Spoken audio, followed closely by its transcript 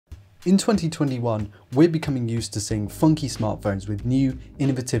In 2021, we're becoming used to seeing funky smartphones with new,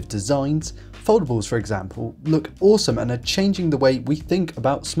 innovative designs. Foldables, for example, look awesome and are changing the way we think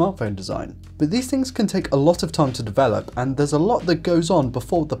about smartphone design. But these things can take a lot of time to develop, and there's a lot that goes on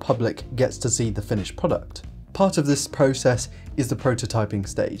before the public gets to see the finished product. Part of this process is the prototyping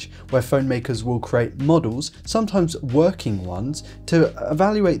stage, where phone makers will create models, sometimes working ones, to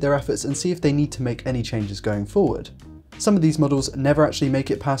evaluate their efforts and see if they need to make any changes going forward. Some of these models never actually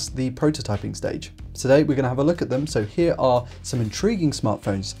make it past the prototyping stage. Today we're going to have a look at them, so here are some intriguing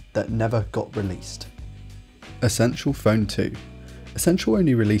smartphones that never got released. Essential Phone 2. Essential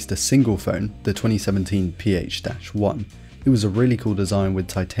only released a single phone, the 2017 PH-1. It was a really cool design with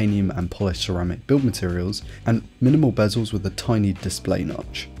titanium and polished ceramic build materials and minimal bezels with a tiny display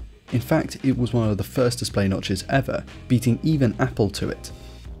notch. In fact, it was one of the first display notches ever, beating even Apple to it.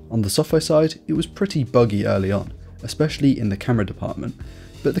 On the software side, it was pretty buggy early on, especially in the camera department,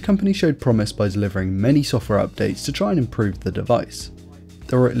 but the company showed promise by delivering many software updates to try and improve the device.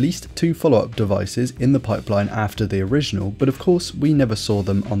 There were at least 2 follow-up devices in the pipeline after the original, but of course we never saw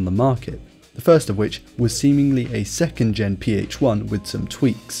them on the market. The first of which was seemingly a second-gen PH1 with some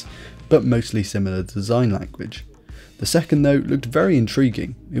tweaks, but mostly similar design language. The second though looked very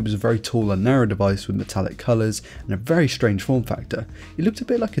intriguing. It was a very tall and narrow device with metallic colours and a very strange form factor. It looked a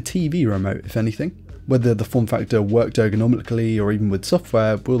bit like a TV remote if anything. Whether the form factor worked ergonomically or even with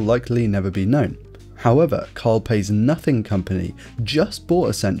software will likely never be known. However, Carl Pei's Nothing company just bought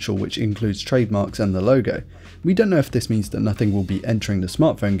Essential, which includes trademarks and the logo. We don't know if this means that Nothing will be entering the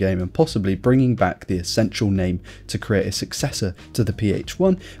smartphone game and possibly bringing back the Essential name to create a successor to the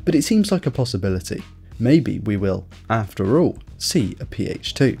PH1, but it seems like a possibility. Maybe we will, after all, see a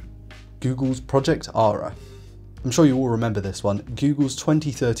PH2. Google's Project Ara. I'm sure you all remember this one. Google's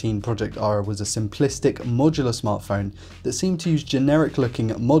 2013 Project Ara was a simplistic modular smartphone that seemed to use generic looking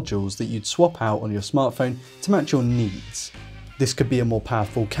modules that you'd swap out on your smartphone to match your needs. This could be a more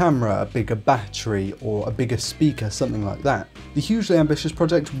powerful camera, a bigger battery, or a bigger speaker, something like that. The hugely ambitious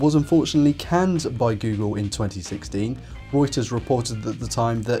project was unfortunately canned by Google in 2016. Reuters reported at the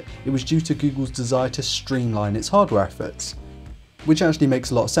time that it was due to Google's desire to streamline its hardware efforts. Which actually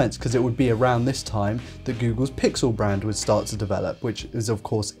makes a lot of sense, because it would be around this time that Google's Pixel brand would start to develop, which is of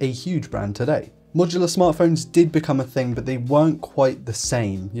course a huge brand today. Modular smartphones did become a thing, but they weren't quite the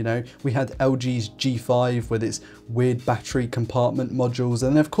same, you know? We had LG's G5 with its weird battery compartment modules,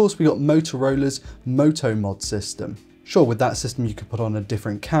 and then of course we got Motorola's Moto Mod system. Sure, with that system you could put on a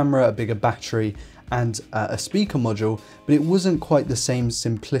different camera, a bigger battery, and a speaker module, but it wasn't quite the same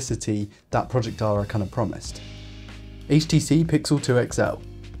simplicity that Project Ara kind of promised. HTC Pixel 2 XL.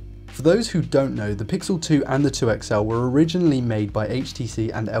 For those who don't know, the Pixel 2 and the 2 XL were originally made by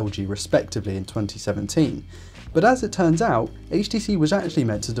HTC and LG respectively in 2017, but as it turns out, HTC was actually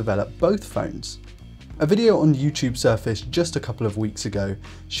meant to develop both phones. A video on YouTube surfaced just a couple of weeks ago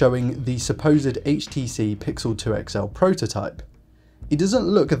showing the supposed HTC Pixel 2 XL prototype. It doesn't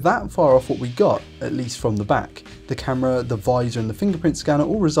look that far off what we got, at least from the back. The camera, the visor and the fingerprint scanner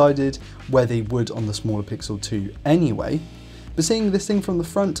all resided where they would on the smaller Pixel 2 anyway. But seeing this thing from the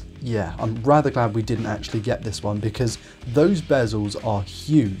front, yeah, I'm rather glad we didn't actually get this one, because those bezels are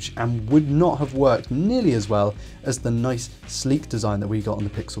huge and would not have worked nearly as well as the nice sleek design that we got on the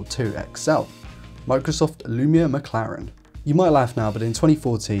Pixel 2 XL. Microsoft Lumia McLaren. You might laugh now, but in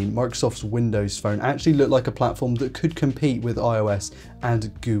 2014, Microsoft's Windows Phone actually looked like a platform that could compete with iOS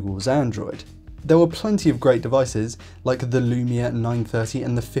and Google's Android. There were plenty of great devices, like the Lumia 930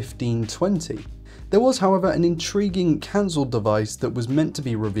 and the 1520. There was, however, an intriguing cancelled device that was meant to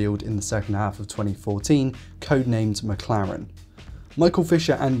be revealed in the second half of 2014, codenamed McLaren. Michael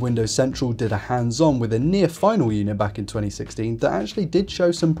Fisher and Windows Central did a hands-on with a near-final unit back in 2016 that actually did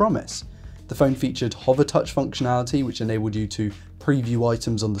show some promise. The phone featured hover touch functionality, which enabled you to preview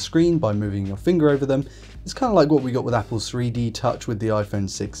items on the screen by moving your finger over them. It's kind of like what we got with Apple's 3D Touch with the iPhone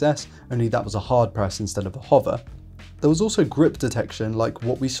 6s, only that was a hard press instead of a hover. There was also grip detection, like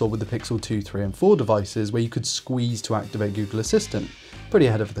what we saw with the Pixel 2, 3 and 4 devices, where you could squeeze to activate Google Assistant. Pretty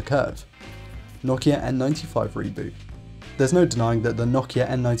ahead of the curve. Nokia N95 reboot. There's no denying that the Nokia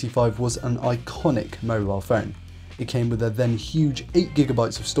N95 was an iconic mobile phone. It came with a then huge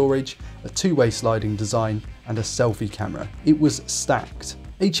 8GB of storage, a two-way sliding design, and a selfie camera. It was stacked.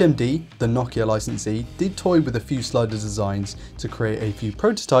 HMD, the Nokia licensee, did toy with a few slider designs to create a few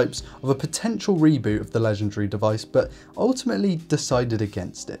prototypes of a potential reboot of the legendary device, but ultimately decided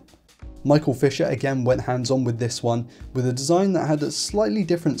against it. Michael Fisher again went hands-on with this one, with a design that had a slightly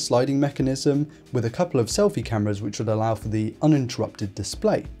different sliding mechanism with a couple of selfie cameras which would allow for the uninterrupted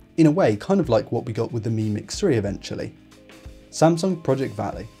display. In a way, kind of like what we got with the Mi Mix 3 eventually. Samsung Project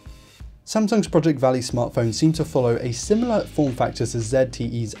Valley. Samsung's Project Valley smartphone seemed to follow a similar form factor to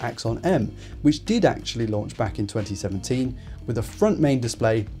ZTE's Axon M, which did actually launch back in 2017, with a front main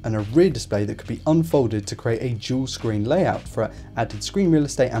display and a rear display that could be unfolded to create a dual screen layout for added screen real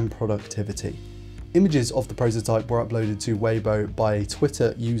estate and productivity. Images of the prototype were uploaded to Weibo by a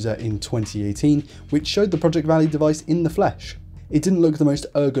Twitter user in 2018, which showed the Project Valley device in the flesh. It didn't look the most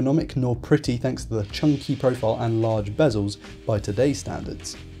ergonomic nor pretty thanks to the chunky profile and large bezels by today's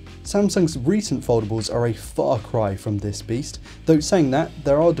standards. Samsung's recent foldables are a far cry from this beast, though saying that,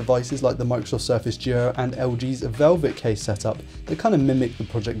 there are devices like the Microsoft Surface Duo and LG's Velvet case setup that kind of mimic the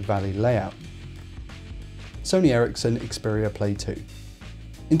Project Valley layout. Sony Ericsson Xperia Play 2.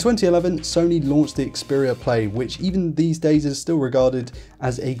 In 2011, Sony launched the Xperia Play, which even these days is still regarded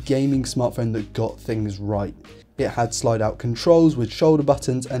as a gaming smartphone that got things right. It had slide-out controls with shoulder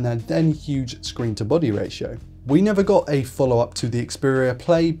buttons and a then huge screen-to-body ratio. We never got a follow-up to the Xperia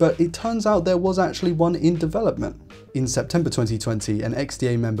Play, but it turns out there was actually one in development. In September 2020, an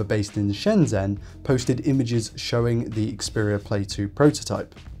XDA member based in Shenzhen posted images showing the Xperia Play 2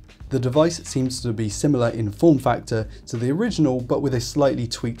 prototype. The device seems to be similar in form factor to the original, but with a slightly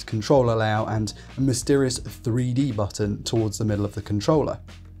tweaked controller layout and a mysterious 3D button towards the middle of the controller.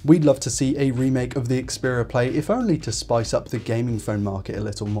 We'd love to see a remake of the Xperia Play, if only to spice up the gaming phone market a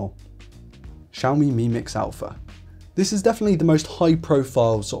little more. Xiaomi Mi Mix Alpha. This is definitely the most high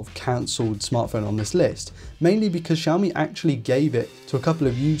profile sort of cancelled smartphone on this list, mainly because Xiaomi actually gave it to a couple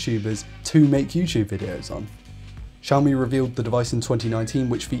of YouTubers to make YouTube videos on. Xiaomi revealed the device in 2019,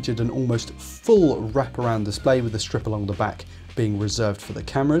 which featured an almost full wraparound display with a strip along the back being reserved for the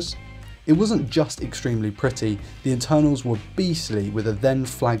cameras. It wasn't just extremely pretty, the internals were beastly with a then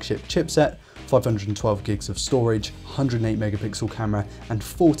flagship chipset, 512 gigs of storage, 108 megapixel camera and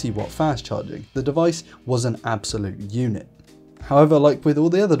 40 watt fast charging. The device was an absolute unit. However, like with all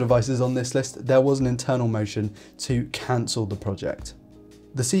the other devices on this list, there was an internal motion to cancel the project.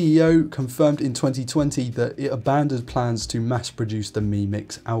 The CEO confirmed in 2020 that it abandoned plans to mass produce the Mi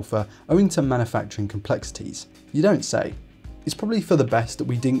Mix Alpha owing to manufacturing complexities. You don't say. It's probably for the best that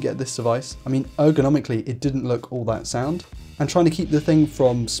we didn't get this device. I mean, ergonomically, it didn't look all that sound. And trying to keep the thing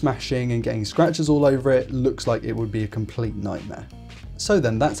from smashing and getting scratches all over it looks like it would be a complete nightmare. So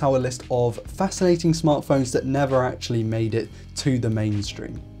then, that's our list of fascinating smartphones that never actually made it to the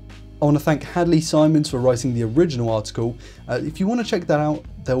mainstream. I want to thank Hadley Simons for writing the original article. If you want to check that out,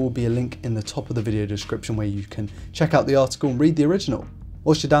 there will be a link in the top of the video description where you can check out the article and read the original.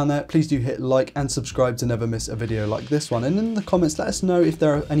 Whilst you're down there, please do hit like and subscribe to never miss a video like this one. And in the comments, let us know if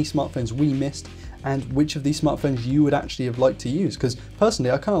there are any smartphones we missed and which of these smartphones you would actually have liked to use. Because personally,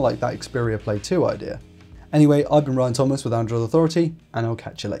 I kind of like that Xperia Play 2 idea. Anyway, I've been Ryan Thomas with Android Authority, and I'll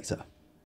catch you later.